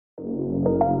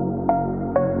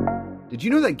Did you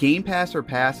know that Game Pass or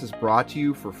Pass is brought to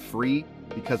you for free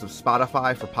because of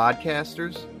Spotify for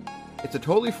podcasters? It's a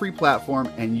totally free platform,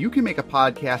 and you can make a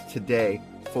podcast today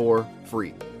for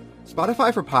free.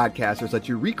 Spotify for podcasters lets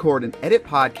you record and edit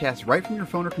podcasts right from your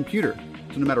phone or computer.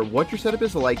 So no matter what your setup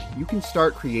is like, you can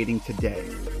start creating today.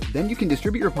 Then you can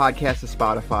distribute your podcast to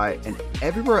Spotify and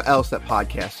everywhere else that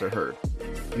podcasts are heard.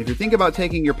 And if you're thinking about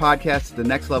taking your podcast to the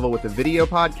next level with a video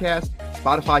podcast,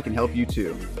 Spotify can help you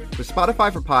too. With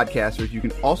Spotify for podcasters, you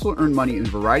can also earn money in a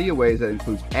variety of ways that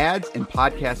includes ads and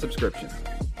podcast subscriptions.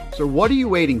 So what are you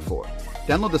waiting for?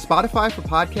 Download the Spotify for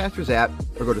Podcasters app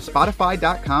or go to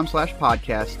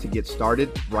spotify.com/podcast to get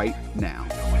started right now.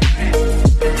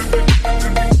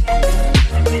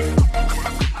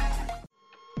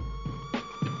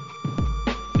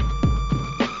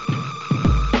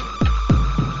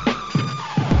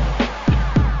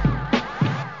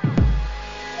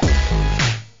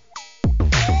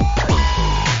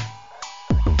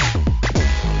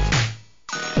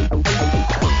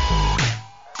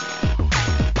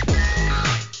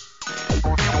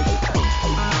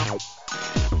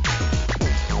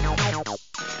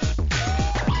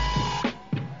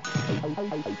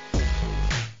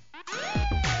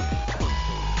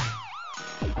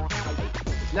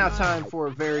 Now time for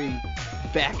a very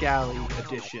back alley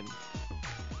edition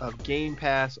of Game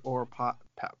Pass or Pass,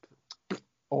 the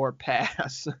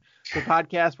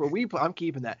podcast where I'm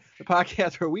keeping that. The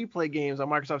podcast where we play games on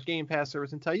Microsoft's Game Pass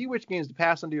service and tell you which games to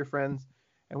pass on to your friends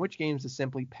and which games to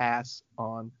simply pass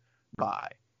on by.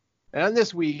 And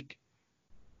this week,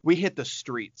 we hit the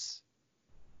streets.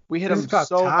 We hit them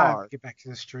so hard. Get back to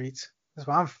the streets. That's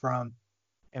where I'm from.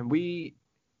 And we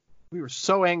were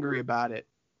so angry about it.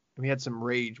 We had some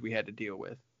rage we had to deal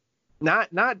with.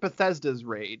 Not Bethesda's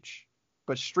Rage,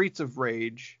 but Streets of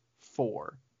Rage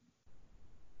 4.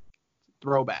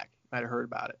 Throwback. Might have heard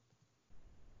about it.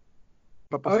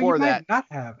 But before you that... might not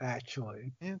have,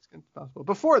 actually. Yeah, it's possible.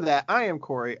 Before that, I am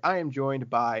Corey. I am joined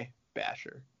by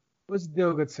Basher. What's the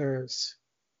deal, good sirs?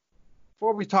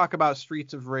 Before we talk about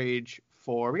Streets of Rage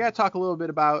 4, we got to talk a little bit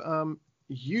about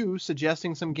you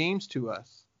suggesting some games to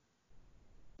us.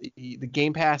 The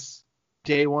Game Pass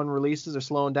Day 1 releases are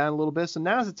slowing down a little bit, so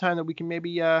now's the time that we can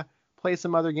maybe play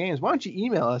some other games. Why don't you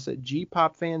email us at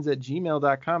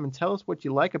gpopfans@gmail.com and tell us what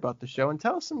you like about the show, and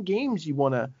tell us some games you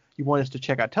want us to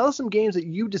check out. Tell us some games that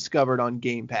you discovered on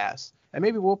Game Pass, and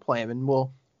maybe we'll play them and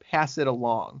we'll pass it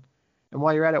along. And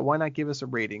while you're at it, why not give us a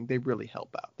rating? They really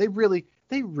help out. They really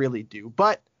do.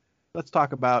 But let's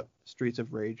talk about Streets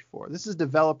of Rage 4. This is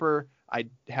developer. I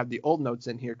have the old notes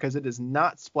in here because it is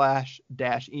not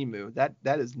Splash-Emu. That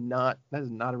is not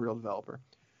a real developer.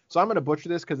 So I'm going to butcher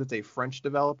this because it's a French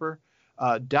developer.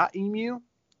 .emu,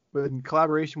 in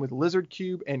collaboration with Lizard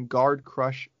Cube and Guard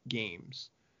Crush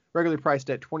Games. Regularly priced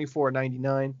at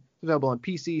 $24.99. Available on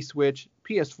PC, Switch,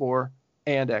 PS4,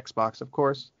 and Xbox, of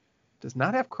course. Does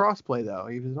not have crossplay though.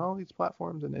 Even on all these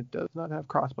platforms, and it does not have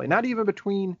crossplay. Not even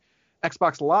between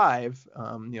Xbox Live,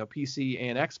 PC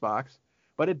and Xbox.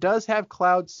 But it does have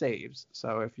cloud saves.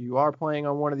 So if you are playing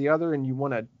on one or the other and you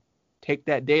want to take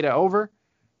that data over,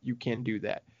 you can do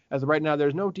that. As of right now,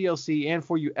 there's no DLC. And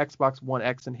for you Xbox One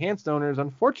X Enhanced owners,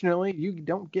 unfortunately, you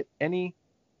don't get any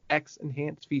X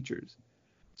Enhanced features.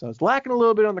 So it's lacking a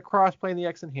little bit on the crossplay and the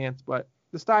X Enhanced, but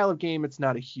the style of game, it's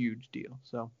not a huge deal.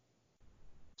 So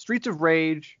Streets of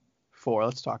Rage 4,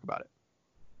 let's talk about it.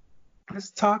 Let's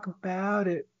talk about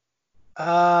it.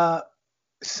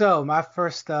 So my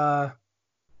first...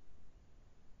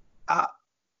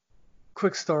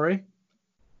 quick story.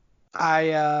 I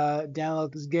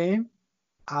download this game.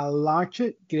 I launch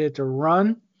it, get it to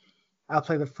run. I'll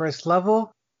play the first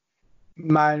level.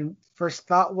 My first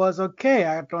thought was, okay,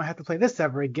 I don't have to play this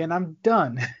ever again. I'm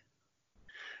done.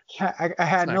 I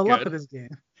had no luck with this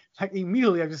game. Like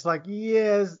immediately, I'm just like,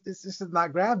 yes, this is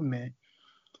not grabbing me.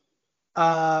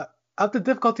 Up the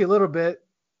difficulty a little bit.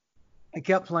 I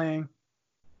kept playing,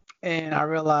 and I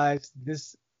realized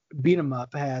this beat 'em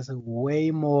up has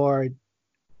way more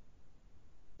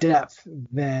depth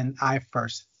than I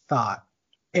first thought.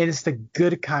 And it's the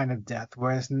good kind of depth,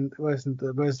 whereas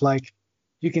like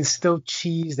you can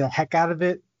cheese the heck out of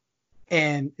it,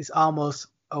 and it's almost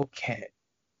okay.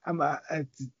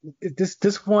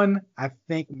 This one I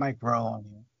think might grow on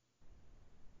you.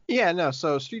 Yeah, no.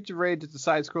 So Streets of Rage is a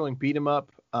side-scrolling beat 'em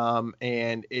up,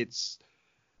 and it's.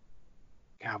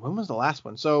 God, when was the last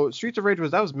one? So Streets of Rage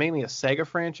was mainly a Sega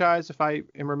franchise, if I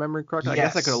am remembering correctly. Yes. I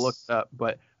guess I could have looked it up,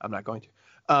 but I'm not going to.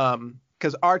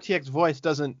 Because RTX voice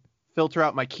doesn't filter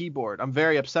out my keyboard. I'm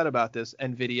very upset about this,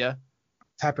 NVIDIA.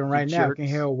 Typing right now, I can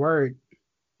hear a word.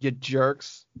 You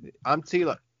jerks. I'm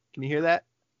Tila. Can you hear that?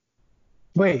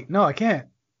 Wait, no, I can't.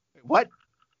 What?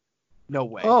 No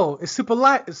way. Oh, it's super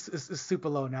light. It's super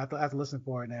low now. I have to listen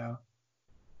for it now.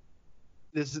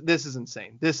 This is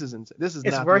insane. This is insane. This is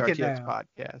It's not the working RTX now.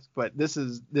 podcast, but this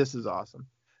is awesome.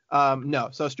 No,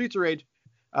 so Streets of Rage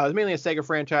was mainly a Sega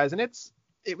franchise, and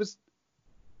it was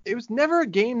never a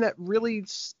game that really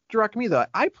struck me though.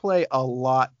 I play a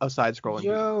lot of side-scrolling.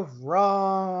 You're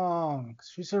wrong.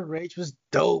 Streets of Rage was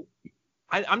dope.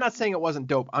 I'm not saying it wasn't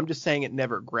dope. I'm just saying it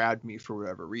never grabbed me for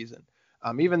whatever reason.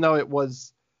 Even though it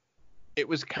was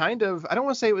kind of, I don't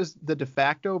want to say it was the de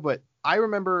facto, but I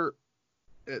remember,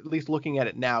 at least looking at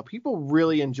it now, people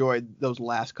really enjoyed those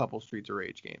last couple Streets of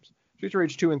Rage games. Streets of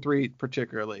Rage 2 and 3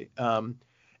 particularly.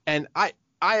 And I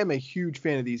am a huge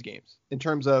fan of these games in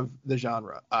terms of the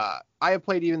genre. I have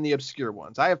played even the obscure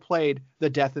ones. I have played The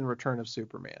Death and Return of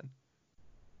Superman.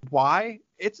 Why?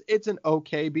 It's an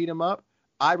okay beat 'em up.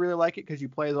 I really like it because you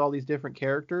play as all these different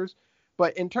characters.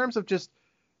 But in terms of just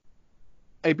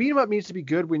a beat 'em up needs to be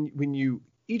good when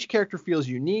each character feels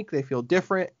unique, they feel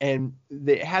different, and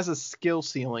it has a skill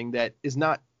ceiling that is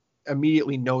not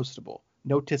immediately noticeable.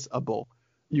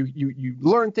 You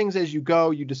learn things as you go,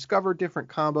 you discover different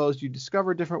combos, you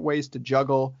discover different ways to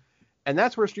juggle, and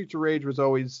that's where Streets of Rage was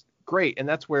always great, and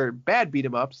that's where bad beat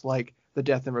 'em ups like The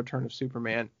Death and Return of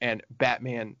Superman and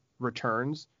Batman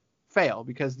Returns fail,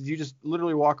 because you just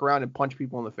literally walk around and punch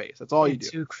people in the face. That's all you do.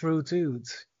 Two crew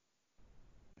dudes.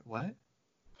 What?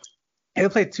 You ever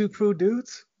played Two Crew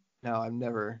Dudes? No, I've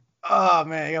never. Oh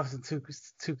man, you have some two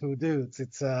crew dudes.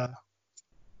 It's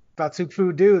about two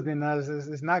crew dudes, and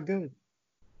it's not good.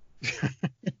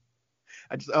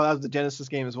 that was the Genesis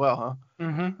game as well, huh?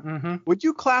 Mm-hmm. Would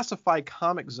you classify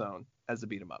Comic Zone as a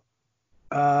beat 'em up?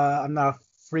 I'm not a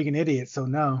freaking idiot, so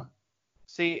no.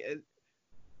 See,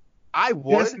 I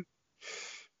would.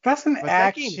 That's an but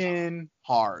that game's action.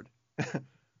 hard.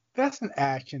 That's an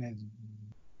action, and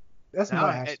that's Now,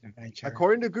 not action adventure.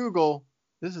 According to Google,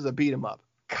 this is a beat 'em up.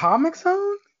 Comic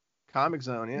Zone? Comic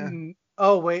Zone, yeah.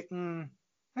 Oh wait.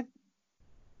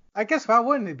 I guess why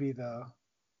wouldn't it be though?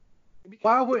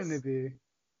 Why wouldn't it be?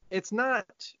 It's not.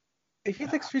 If you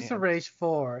take Streets of Rage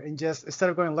 4 and just instead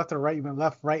of going left or right, you went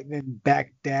left, right, then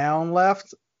back down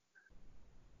left.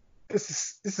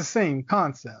 It's the same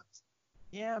concept.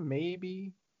 Yeah,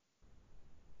 maybe.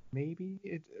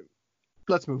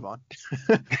 Let's move on.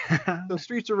 So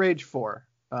Streets of Rage 4,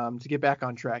 to get back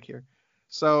on track here.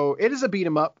 So it is a beat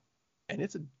 'em up, and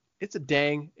it's a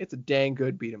dang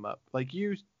good beat 'em up. Like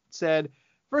you said,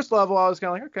 first level I was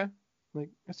kind of like, okay, like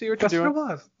I see what you're doing.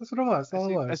 That's what it was.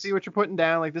 I see what you're putting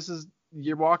down. Like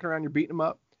you're walking around, you're beating them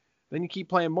up. Then you keep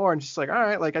playing more, and just like, all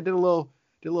right, like I did a little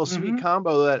sweet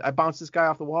combo that I bounced this guy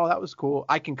off the wall. That was cool.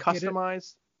 I can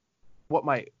customize what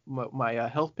my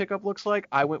health pickup looks like.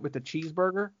 I went with the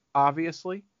cheeseburger,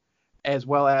 obviously, as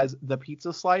well as the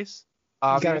pizza slice.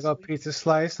 Obviously. You gotta go pizza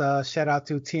slice. Shout out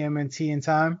to TMNT in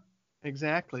time.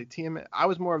 Exactly. I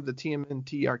was more of the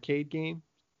TMNT arcade game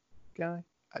guy.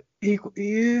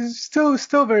 Is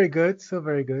still very good. Still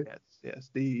very good. Yes.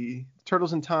 The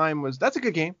Turtles in Time that's a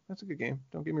good game. That's a good game.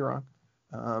 Don't get me wrong.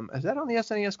 Is that on the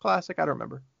SNES Classic? I don't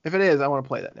remember. If it is, I want to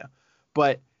play that now.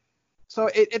 But so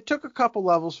it took a couple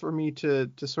levels for me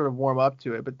to sort of warm up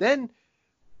to it. But then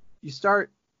you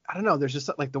start, I don't know, there's just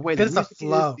like the way the music is,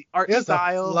 the art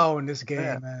style. There's a flow in this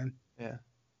game, man. Yeah.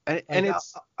 And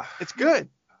it's good.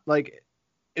 Like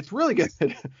it's really good.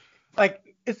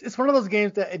 Like it's one of those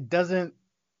games that it doesn't.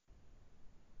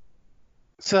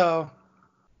 So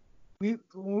we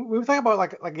were talking about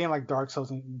like a game like Dark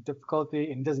Souls and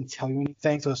difficulty, and it doesn't tell you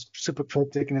anything, so it's super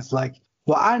cryptic, and it's like,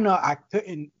 well, I know I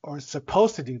couldn't or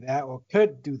supposed to do that or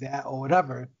could do that or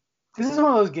whatever. This is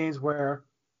one of those games where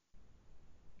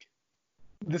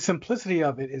the simplicity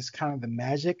of it is kind of the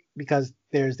magic, because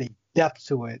there's a depth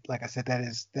to it, like I said, that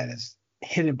is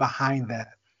hidden behind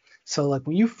that. So like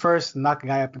when you first knock a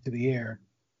guy up into the air,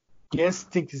 your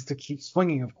instinct is to keep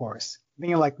swinging, of course. Then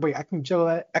you're like, wait, I can juggle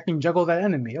that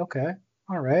enemy. Okay,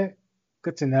 all right,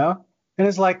 good to know. And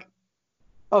it's like,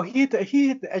 oh, he hit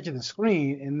the edge of the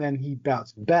screen and then he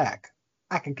bounced back.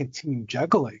 I can continue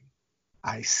juggling.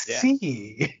 I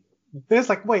see. Yeah. It's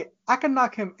like, wait, I can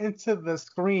knock him into the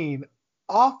screen,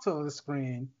 off of the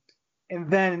screen, and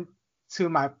then to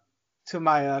my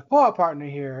co-op partner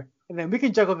here, and then we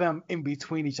can juggle them in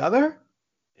between each other.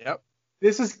 Yep.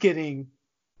 This is getting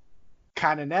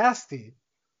kind of nasty.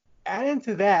 Add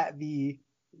into that the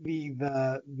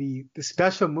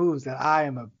special moves that I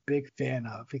am a big fan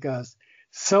of, because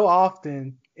so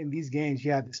often in these games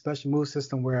you have the special move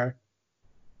system where,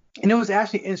 and it was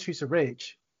actually in Streets of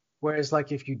Rage, where it's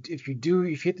like if you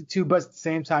hit the two buttons at the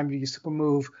same time, you use super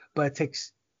move, but it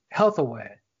takes health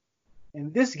away.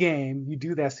 In this game, you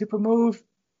do that super move,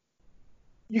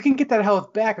 you can get that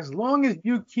health back as long as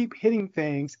you keep hitting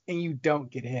things and you don't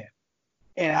get hit.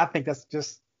 And I think that's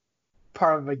just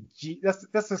part of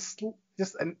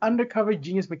just an undercover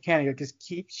genius mechanic that just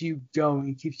keeps you going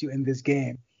and keeps you in this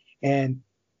game. And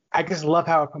I just love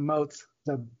how it promotes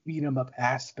the beat 'em up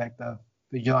aspect of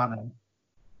the genre.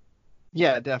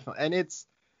 Yeah, definitely. And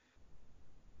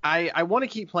I want to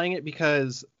keep playing it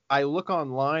because I look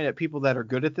online at people that are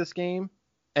good at this game,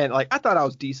 and like I thought I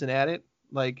was decent at it.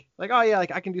 Like oh yeah,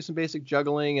 like I can do some basic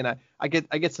juggling, and I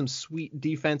get some sweet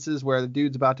defenses where the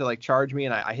dude's about to like charge me,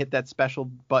 and I hit that special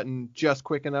button just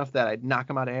quick enough that I'd knock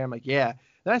him out of air. I'm like, yeah.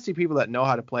 Then I see people that know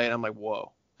how to play it, and I'm like,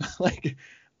 whoa, like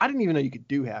I didn't even know you could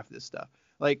do half this stuff.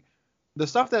 Like the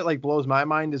stuff that like blows my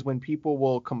mind is when people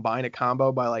will combine a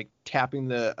combo by like tapping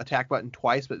the attack button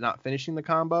twice but not finishing the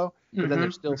combo, but then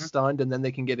they're still stunned, and then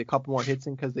they can get a couple more hits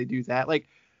in because they do that. Like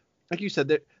you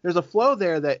said, there's a flow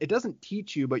there that it doesn't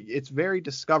teach you, but it's very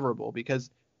discoverable because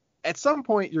at some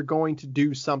point you're going to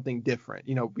do something different,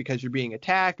 you know, because you're being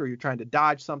attacked or you're trying to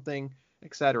dodge something,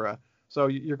 etc. So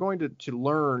you're going to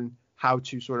learn how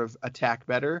to sort of attack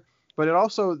better. But it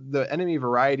also, the enemy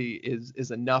variety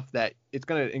is enough that it's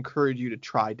going to encourage you to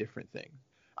try different things.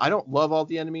 I don't love all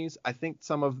the enemies. I think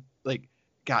some of, like,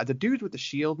 God, the dudes with the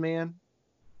shield, man,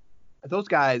 those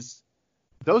guys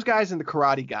and the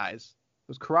karate guys,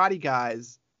 those karate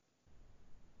guys,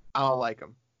 I don't like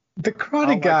them. The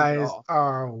karate guys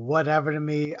are whatever to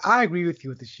me. I agree with you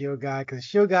with the shield guy, because the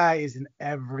shield guy is in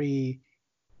every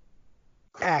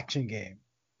action game.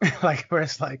 Like where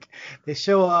it's like they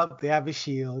show up, they have a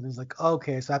shield, and it's like,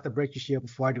 okay, so I have to break your shield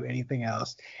before I do anything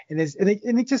else, and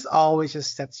it just always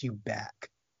just sets you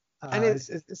back. And it's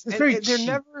very cheap. They're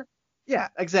never, yeah,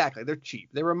 exactly. They're cheap.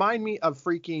 They remind me of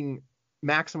freaking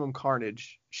Maximum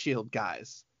Carnage shield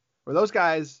guys, where those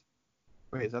guys.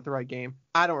 Wait, is that the right game?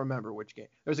 I don't remember which game.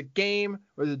 There's a game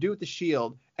where the dude with the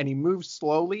shield and he moves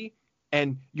slowly,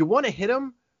 and you want to hit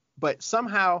him, but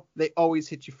somehow they always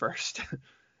hit you first.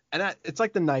 And it's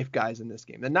like the knife guys in this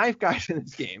game. The knife guys in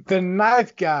this game. The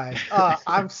knife guys.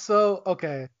 I'm so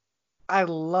okay. I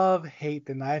hate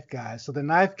the knife guys. So the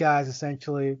knife guys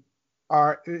essentially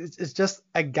it's just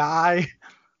a guy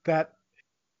that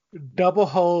double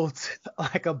holds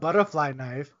like a butterfly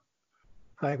knife,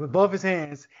 like with both his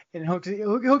hands, and he'll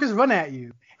just run at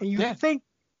you. And you think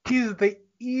he's the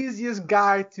easiest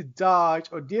guy to dodge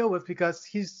or deal with because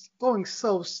he's going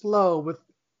so slow with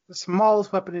the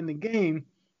smallest weapon in the game.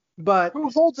 But who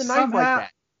holds a knife like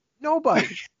that? Nobody.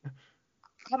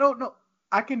 I don't know.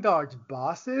 I can dodge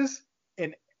bosses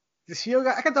and the shield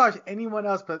guy. I can dodge anyone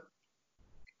else, but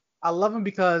I love him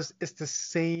because it's the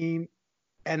same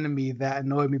enemy that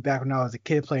annoyed me back when I was a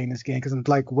kid playing this game. Because I'm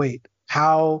like, wait,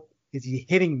 how is he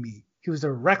hitting me? He was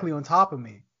directly on top of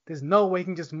me. There's no way he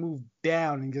can just move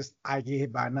down and I get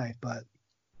hit by a knife. But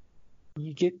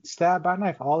you get stabbed by a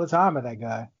knife all the time by that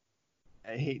guy.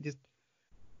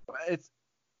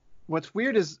 What's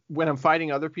weird is when I'm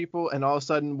fighting other people and all of a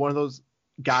sudden one of those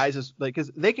guys is like,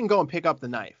 because they can go and pick up the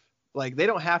knife. Like they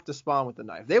don't have to spawn with the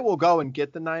knife. They will go and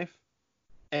get the knife.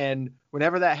 And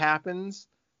whenever that happens,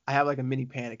 I have like a mini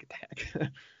panic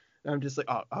attack. I'm just like,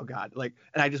 oh God. Like,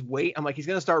 and I just wait. I'm like, he's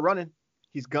going to start running.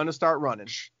 He's going to start running.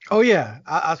 Oh yeah.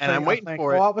 I'm waiting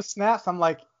for it. Co-op with Snaps. I'm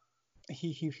like,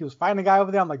 he was fighting a guy over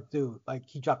there. I'm like, dude, like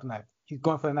he dropped the knife. He's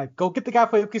going for the knife. Go get the guy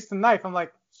who gets the knife. I'm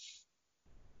like,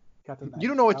 you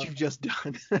don't know what you've just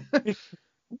done.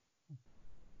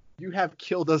 You have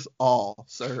killed us all,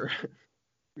 sir.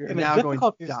 You're now going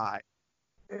to die.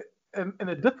 And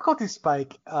the difficulty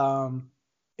spike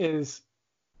is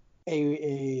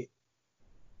a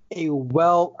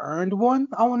well-earned one,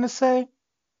 I want to say.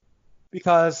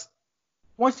 Because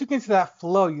once you get into that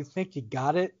flow, you think you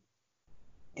got it.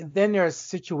 And then there are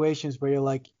situations where you're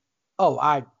like, oh,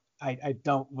 I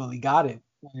don't really got it.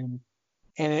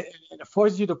 And it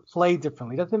forces you to play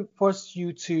differently. It doesn't force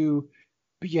you to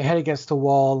beat your head against the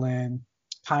wall and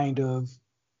kind of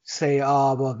say,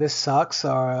 oh, well, this sucks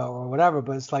or whatever.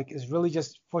 But it's really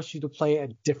just forces you to play a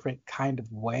different kind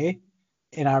of way.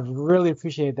 And I really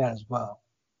appreciate that as well.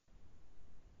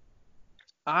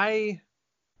 I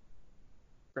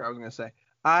was going to say,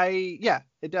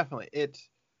 it definitely, it's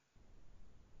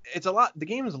a lot. The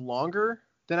game is longer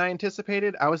than I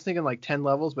anticipated. I was thinking like 10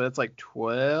 levels, but it's like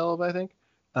 12, I think.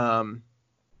 And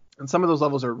some of those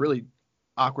levels are really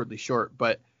awkwardly short,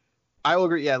 but I will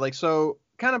agree. Yeah. Like, so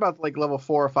kind of about like level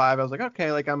 4 or 5, I was like,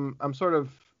 okay, like I'm sort of,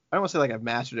 I don't want to say like I've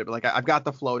mastered it, but like I've got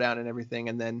the flow down and everything.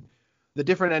 And then the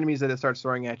different enemies that it starts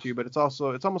throwing at you, but it's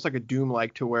almost like a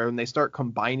Doom-like to where when they start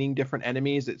combining different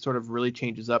enemies, it sort of really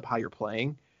changes up how you're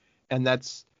playing. And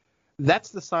that's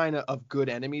the sign of good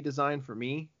enemy design for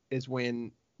me, is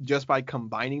when just by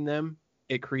combining them,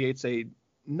 it creates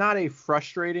not a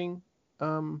frustrating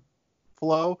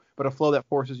flow, but a flow that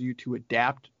forces you to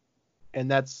adapt.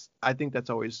 And I think that's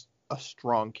always a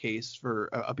strong case for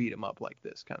a beat 'em up like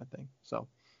this kind of thing. So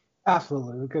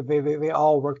Absolutely, because they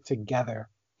all work together,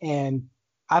 and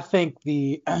I think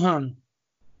and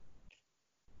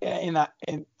I'm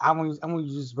gonna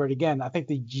use this word again. I think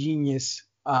the genius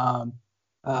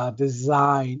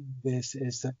design this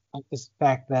is the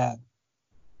fact that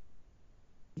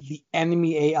the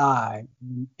enemy AI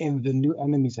and the new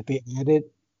enemies that they added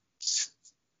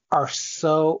are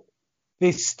so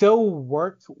they still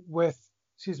worked with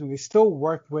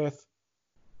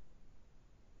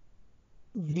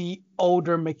the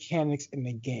older mechanics in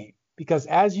the game, because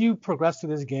as you progress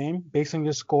through this game based on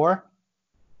your score,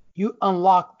 you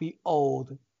unlock the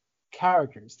old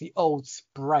characters, the old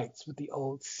sprites with the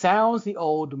old sounds, the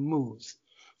old moves.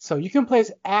 So you can play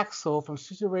as Axel from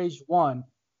Streets of Rage 1,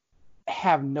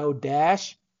 have no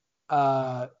dash,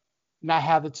 not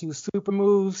have the 2 super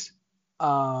moves,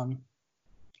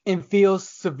 and feel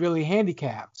severely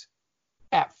handicapped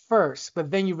at first, but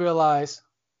then you realize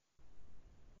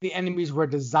the enemies were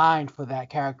designed for that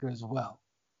character as well.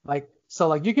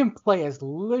 So you can play as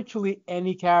literally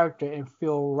any character and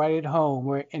feel right at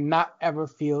home and not ever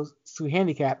feel too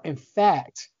handicapped. In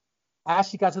fact, I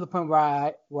actually got to the point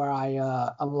where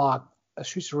I unlocked a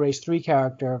Streets of Rage 3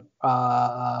 character.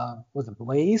 Was it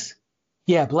Blaze?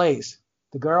 Yeah, Blaze,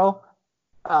 the girl.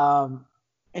 And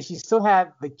she still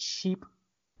had the cheap,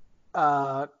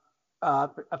 I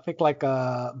think like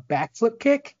a backflip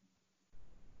kick.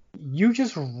 You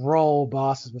just roll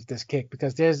bosses with this kick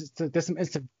because there's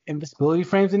some invisibility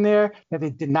frames in there that they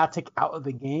did not take out of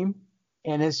the game,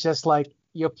 and it's just like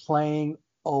you're playing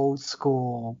old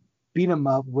school beat 'em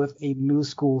up with a new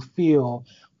school feel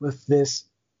with this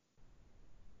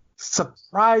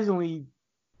surprisingly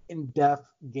in-depth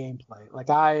gameplay. Like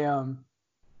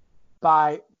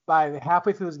by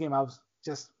halfway through this game, I was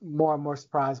just more and more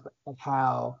surprised at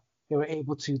how they were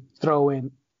able to throw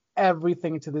in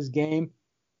everything into this game,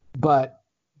 but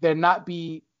there not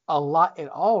be a lot at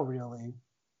all really,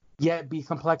 yet be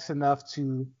complex enough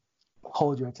to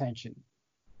hold your attention.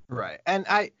 Right. And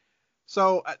I'm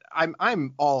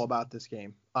all about this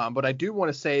game, but I do want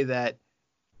to say that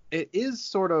it is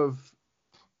sort of,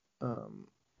 I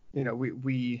feel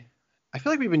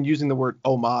like we've been using the word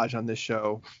homage on this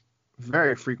show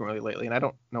very frequently lately, and I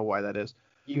don't know why that is.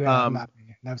 You have not.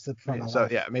 I've said before. Yeah, so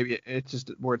yeah, maybe it's just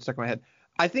a word stuck in my head.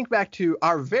 I think back to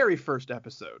our very first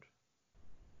episode.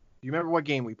 Do you remember what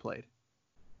game we played?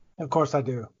 Of course I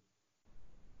do.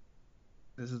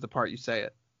 This is the part you say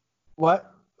it.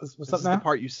 What? What's this up is now? the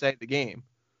part you say the game.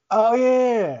 Oh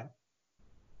yeah.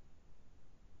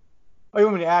 Oh, you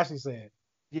want me to actually say it?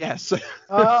 Yes.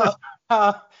 I'm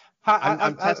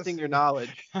testing your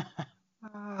knowledge.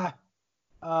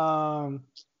 What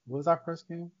was our first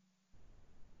game?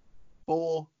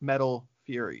 Full Metal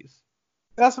Furies.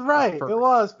 That's right. It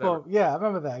was full. Yeah, I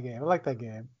remember that game. I like that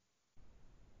game.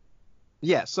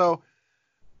 Yeah, so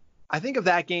I think of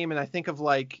that game and I think of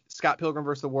like Scott Pilgrim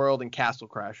vs. the World and Castle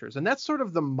Crashers, and that's sort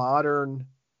of the modern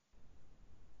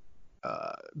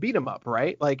beat 'em up,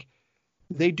 right? Like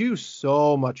they do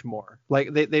so much more.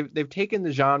 Like they've taken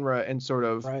the genre and sort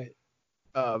of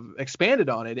expanded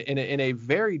on it in a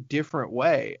very different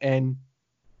way. And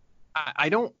I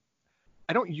don't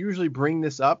usually bring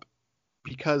this up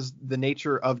because the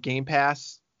nature of Game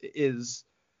Pass is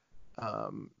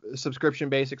subscription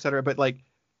based, etc. But like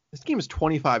this game is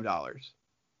 $25.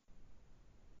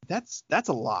 That's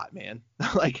a lot, man.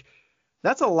 Like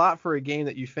that's a lot for a game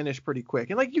that you finish pretty quick.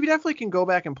 And like you definitely can go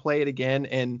back and play it again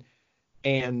and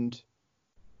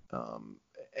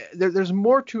there's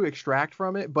more to extract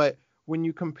from it. But when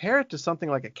you compare it to something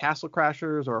like a Castle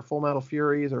Crashers or a Full Metal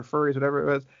Furies or Furries, whatever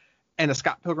it was, and a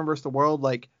Scott Pilgrim vs. the World,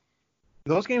 like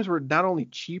those games were not only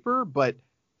cheaper, but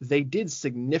they did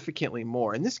significantly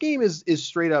more. And this game is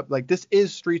straight up like this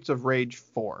is Streets of Rage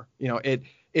 4. You know, it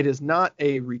is not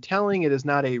a retelling, it is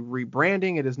not a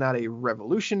rebranding, it is not a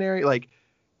revolutionary. Like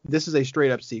this is a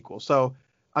straight up sequel. So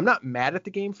I'm not mad at the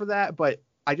game for that, but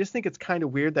I just think it's kind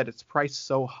of weird that it's priced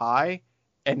so high,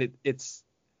 and it's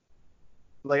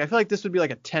like I feel like this would be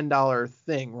like a $10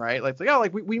 thing, right? Like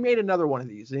we made another one of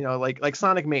these, you know, like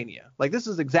Sonic Mania. Like this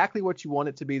is exactly what you want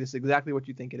it to be. This is exactly what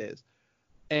you think it is.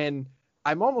 And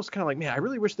I'm almost kind of like, man, I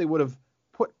really wish they would have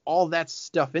put all that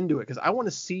stuff into it because I want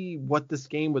to see what this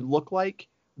game would look like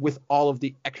with all of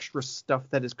the extra stuff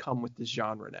that has come with this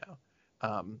genre now.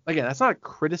 Again, that's not a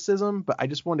criticism, but I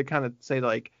just wanted to kind of say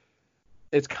like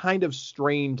it's kind of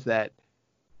strange that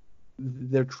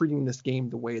they're treating this game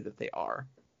the way that they are.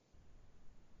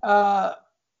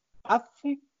 I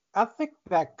think I think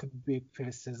that could be a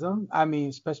criticism. I mean,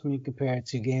 especially when you compare it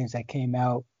to games that came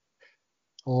out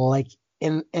like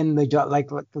in the like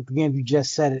the game you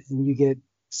just said it, and you get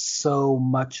so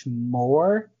much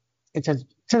more in terms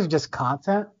of just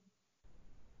content.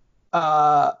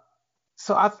 Uh,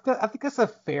 so I think that's a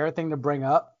fair thing to bring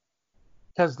up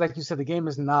because, like you said, the game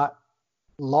is not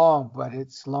long, but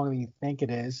it's longer than you think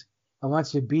it is. And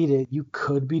once you beat it, you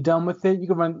could be done with it. You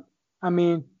could run. I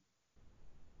mean,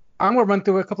 I'm gonna run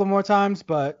through it a couple more times,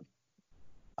 but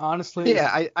honestly,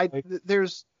 Yeah, like,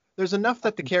 there's enough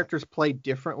that the characters play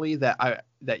differently that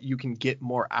you can get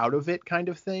more out of it, kind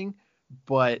of thing.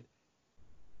 But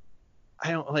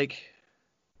I don't like.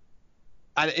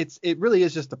 It really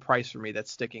is just the price for me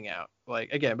that's sticking out.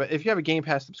 Like again, but if you have a Game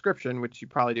Pass subscription, which you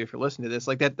probably do if you're listening to this,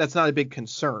 like that's not a big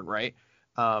concern, right?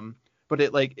 But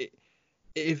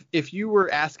if you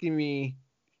were asking me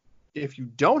if you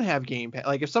don't have Game Pass,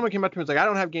 like if someone came up to me and was like, I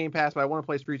don't have Game Pass, but I want to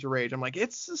play Streets of Rage, I'm like,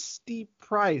 it's a steep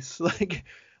price.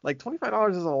 Like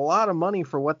 $25 is a lot of money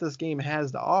for what this game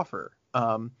has to offer.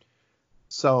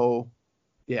 So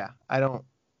yeah, I don't.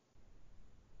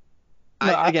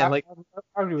 no, I again like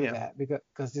I agree with yeah. that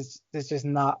because there's just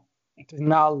not there's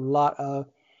not a lot of.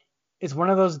 It's one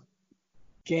of those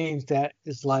games that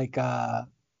is like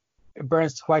it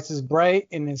burns twice as bright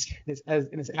and it's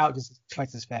out just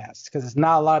twice as fast because it's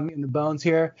not a lot of meat in the bones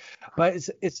here, but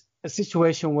it's a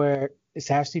situation where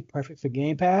it's actually perfect for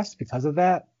Game Pass because of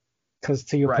that. Because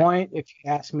to your Right. point, if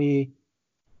you ask me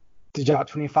to drop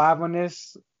 25 on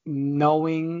this,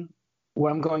 knowing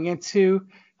what I'm going into,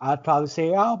 I'd probably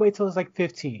say I'll wait till it's like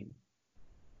 15.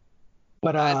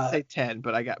 But I'd say 10,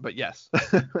 but yes.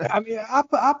 I mean, I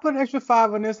put an extra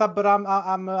 5 on this, but I'm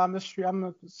a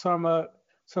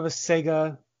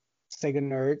Sega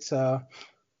nerd, so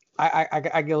I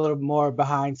get a little more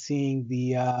behind seeing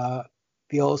the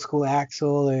old school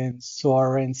Axel and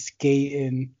Sora and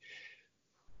Skate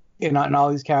and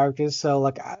all these characters. So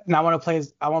like, and I want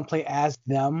to play as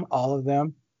them, all of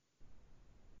them.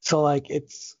 So like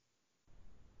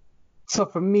so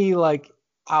for me, like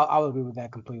I would agree with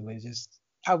that completely. Just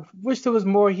I wish there was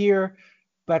more here,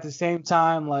 but at the same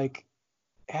time, like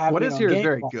What having it is on here is Game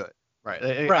very Pass. good. Right.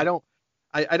 I Right. don't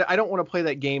I don't want to play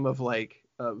that game of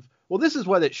well, this is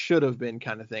what it should have been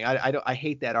kind of thing. I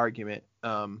hate that argument.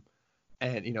 And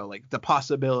like the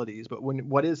possibilities, but when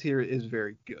what is here is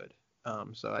very good.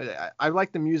 So I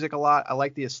like the music a lot. I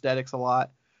like the aesthetics a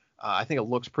lot. I think it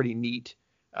looks pretty neat.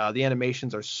 The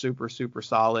animations are super super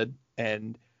solid,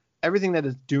 and everything that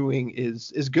it's doing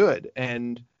is good.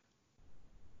 And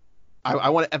I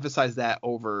want to emphasize that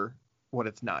over what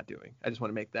it's not doing. I just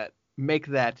want to make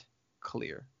that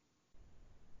clear.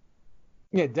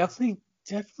 Yeah, definitely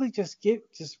just give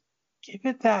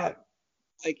it that.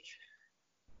 Like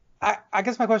I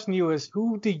guess my question to you is,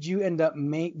 who did you end up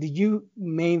did you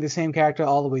main the same character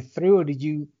all the way through, or did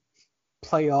you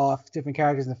play off different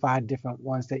characters and find different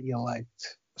ones that you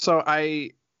liked? So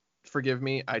forgive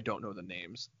me, I don't know the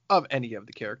names of any of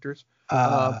the characters.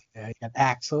 Yeah, you got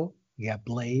Axel, you got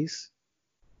Blaze.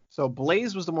 So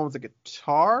Blaze was the one with the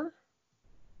guitar.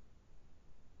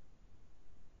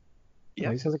 Yeah.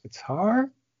 Blaze has a guitar?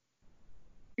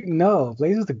 No,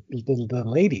 Blaze is the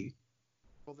lady.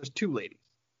 Well, there's two ladies.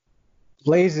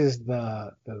 Blaze is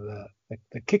the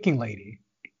kicking lady.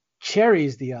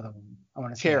 Cherry's the other one. I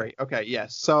want to say. Cherry. Okay.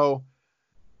 Yes. So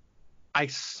I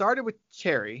started with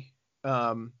Cherry,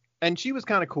 and she was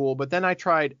kind of cool. But then I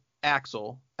tried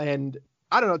Axel, and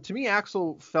I don't know. To me,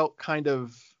 Axel felt kind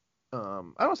of I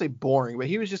don't want to say boring, but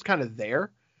he was just kind of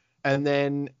there. And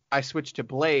then I switched to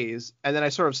Blaze, and then I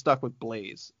sort of stuck with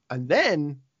Blaze, and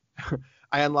then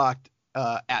I unlocked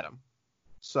Adam.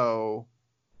 So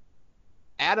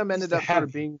Adam ended up sort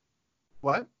of being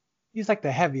what? He's like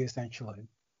the heavy essentially.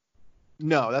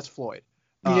 No, that's Floyd.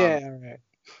 Yeah, right.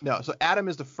 No, so Adam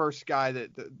is the first guy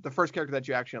the first character that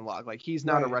you actually unlock. Like he's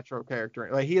not a retro character.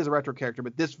 Like he is a retro character,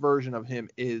 but this version of him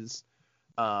is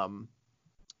it's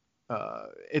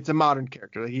a modern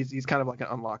character. He's kind of like an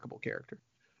unlockable character.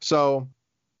 So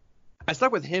I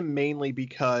stuck with him mainly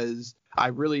because I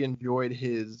really enjoyed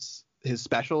his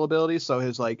special abilities. So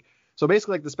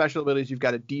basically like the special abilities, you've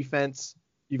got a defense,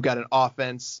 you've got an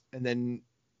offense, and then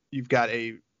you've got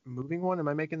a moving one. Am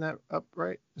I making that up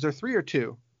right? Is there 3 or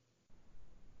 2?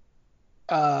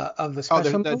 Of the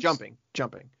special the jumping.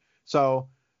 So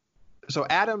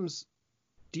Adam's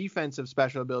defensive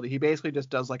special ability, he basically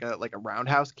just does like a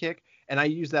roundhouse kick, and I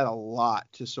use that a lot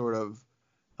to sort of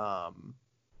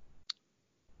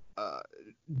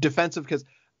defensive, because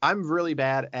I'm really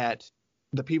bad at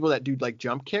the people that do like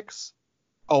jump kicks.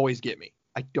 Always get me.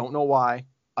 I don't know why.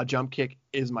 a jump kick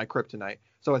is my kryptonite.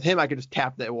 So with him, I could just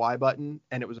tap the Y button,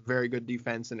 and it was a very good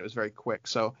defense, and it was very quick.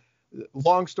 So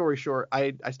long story short,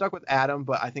 I stuck with Adam,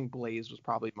 but I think Blaze was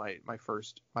probably my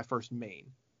first main.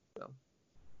 So.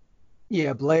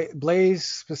 Yeah, Blaze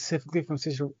specifically from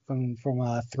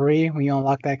 3. When you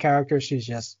unlock that character, she's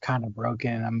just kind of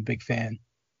broken. I'm a big fan.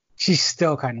 She's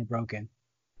still kind of broken.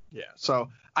 Yeah, so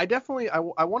I definitely I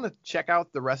want to check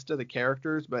out the rest of the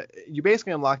characters, but you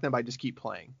basically unlock them by just keep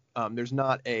playing. There's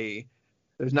not a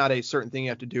certain thing you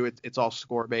have to do. It's all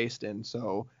score based, and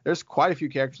so there's quite a few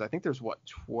characters. I think there's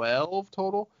 12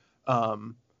 total. I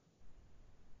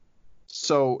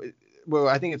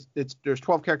think there's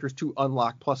 12 characters to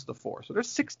unlock plus the 4, so there's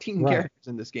 16 characters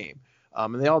in this game,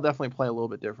 and they all definitely play a little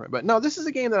bit different. But no, this is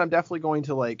a game that I'm definitely going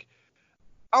to like.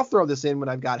 I'll throw this in when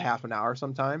I've got half an hour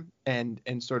sometime and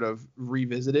sort of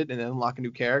revisit it and then unlock a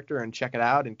new character and check it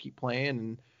out and keep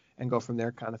playing and go from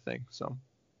there kind of thing. So.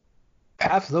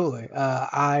 Absolutely.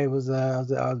 I was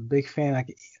a big fan.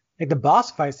 Like the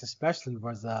boss fights especially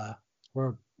were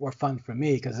fun for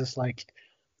me because it's like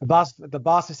the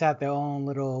bosses had their own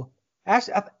little.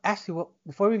 Actually,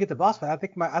 before we get to boss fight, I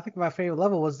think my favorite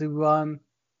level was the one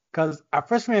because I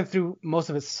first ran through most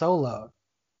of it solo,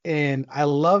 and I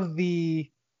love the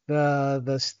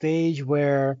stage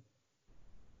where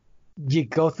you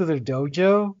go through the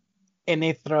dojo and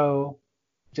they throw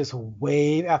just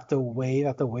wave after wave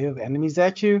after wave of enemies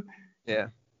at you. Yeah.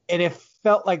 And it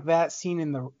felt like that scene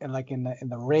in the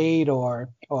raid or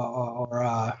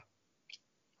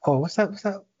what's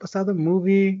that other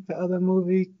movie? The other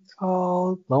movie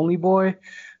called Lonely Boy.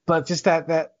 But just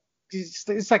that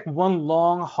it's like one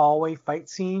long hallway fight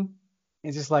scene.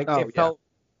 It's just like felt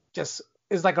just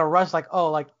it's like a rush, like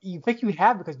you think you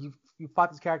have because you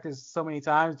fought these characters so many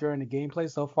times during the gameplay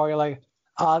so far. You're like,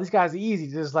 these guys are easy.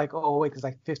 Just like, oh wait, there's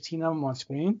like 15 of them on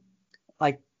screen,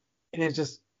 like, and it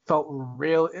just felt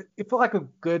real. It felt like a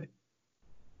good.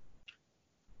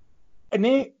 And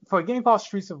then for a game called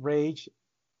Streets of Rage,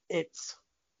 it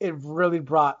really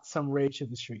brought some rage to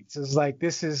the streets. It's like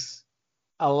this is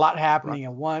a lot happening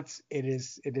at once. It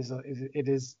is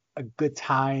a good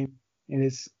time, and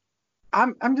it's.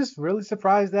 I'm just really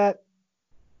surprised that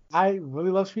I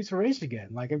really love Streets of Rage again.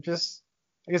 Like I just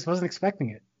wasn't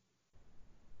expecting it.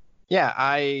 Yeah,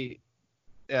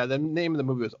 the name of the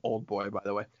movie was Old Boy, by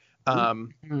the way.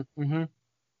 Mm-hmm.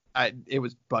 It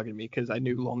was bugging me because I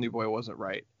knew Lonely Boy wasn't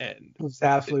right, and it was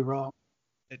absolutely wrong.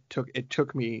 It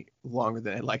took me longer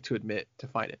than I'd like to admit to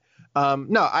find it.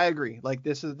 No, I agree. Like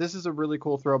this is a really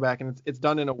cool throwback, and it's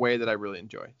done in a way that I really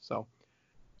enjoy. So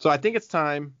I think it's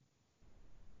time.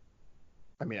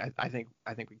 I mean, I think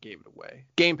we gave it away.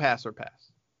 Game Pass or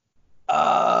pass?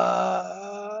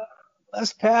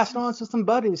 Let's pass it on to some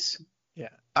buddies. Yeah,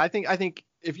 I think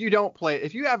if you don't play,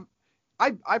 if you have,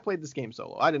 I played this game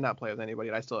solo. I did not play with anybody,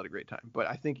 and I still had a great time. But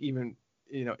I think even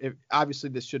if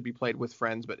obviously this should be played with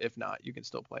friends, but if not, you can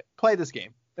still play this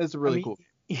game. It's a really cool game.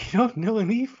 You don't really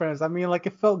need friends. I mean, like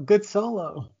it felt good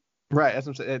solo. Right, that's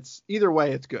what I'm saying. It's either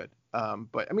way, it's good.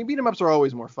 But I mean, beat 'em ups are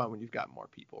always more fun when you've got more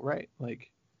people, right? Like.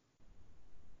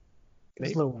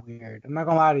 It's a little weird. I'm not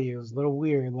gonna lie to you. It was a little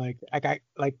weird. Like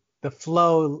the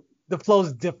flow's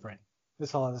different.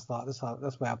 That's all I just thought. That's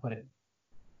the way I put it.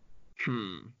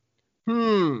 I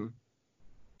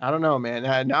don't know, man.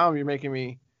 Now you're making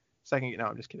me second. No,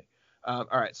 I'm just kidding. All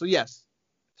right. So yes,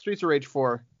 Streets of Rage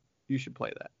 4. You should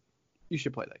play that. You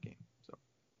should play that game. So,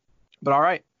 but all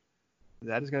right,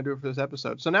 that is gonna do it for this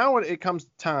episode. So now when it comes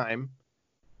time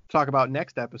to talk about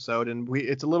next episode, and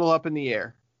it's a little up in the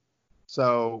air.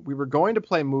 So we were going to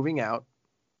play Moving Out,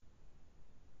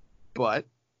 but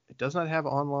it does not have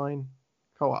online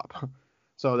co-op.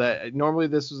 So that normally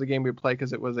this was a game we would play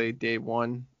because it was a day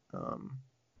one, I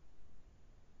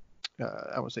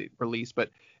won't say release,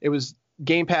 but it was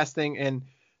Game Pass thing, and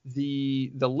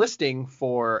the listing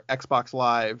for Xbox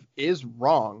Live is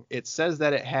wrong. It says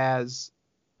that it has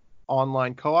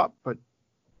online co-op, but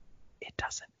it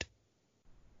doesn't.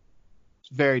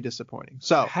 Very disappointing.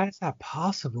 So how is that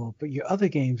possible? But your other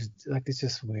games, like, it's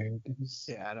just weird.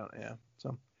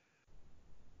 So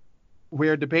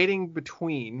we're debating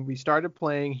between. We started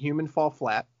playing Human Fall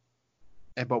Flat,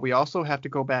 but we also have to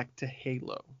go back to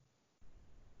Halo.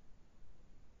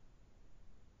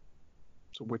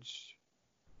 So which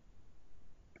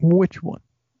one?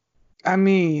 I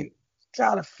mean,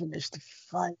 gotta finish the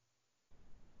fight.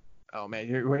 Oh man,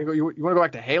 you want to go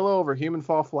back to Halo over Human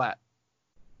Fall Flat?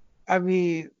 I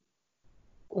mean,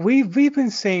 we've been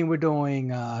saying we're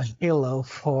doing Halo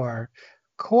for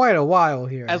quite a while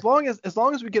here. As long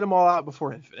as we get them all out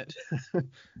before Infinite,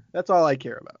 that's all I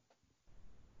care about.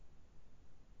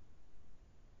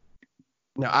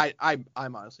 No,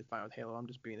 I'm honestly fine with Halo. I'm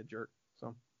just being a jerk.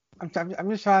 So I'm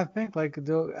just trying to think like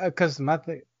because my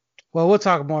thing. Well, we'll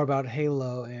talk more about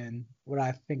Halo and what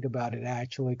I think about it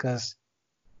actually, because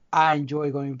I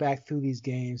enjoy going back through these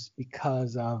games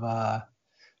because of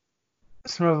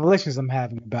some revelations I'm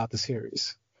having about the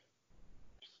series.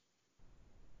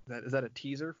 is that a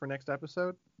teaser for next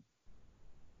episode?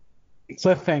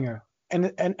 Cliffhanger and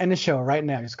the show right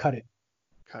now. Just cut it.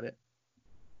 Cut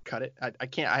it. I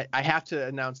can't. I have to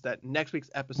announce that next week's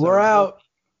episode. We're out.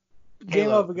 Game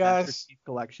Halo over, guys. Master Chief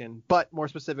Collection, but more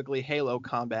specifically, Halo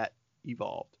Combat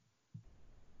Evolved.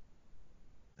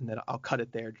 And then I'll cut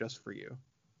it there just for you.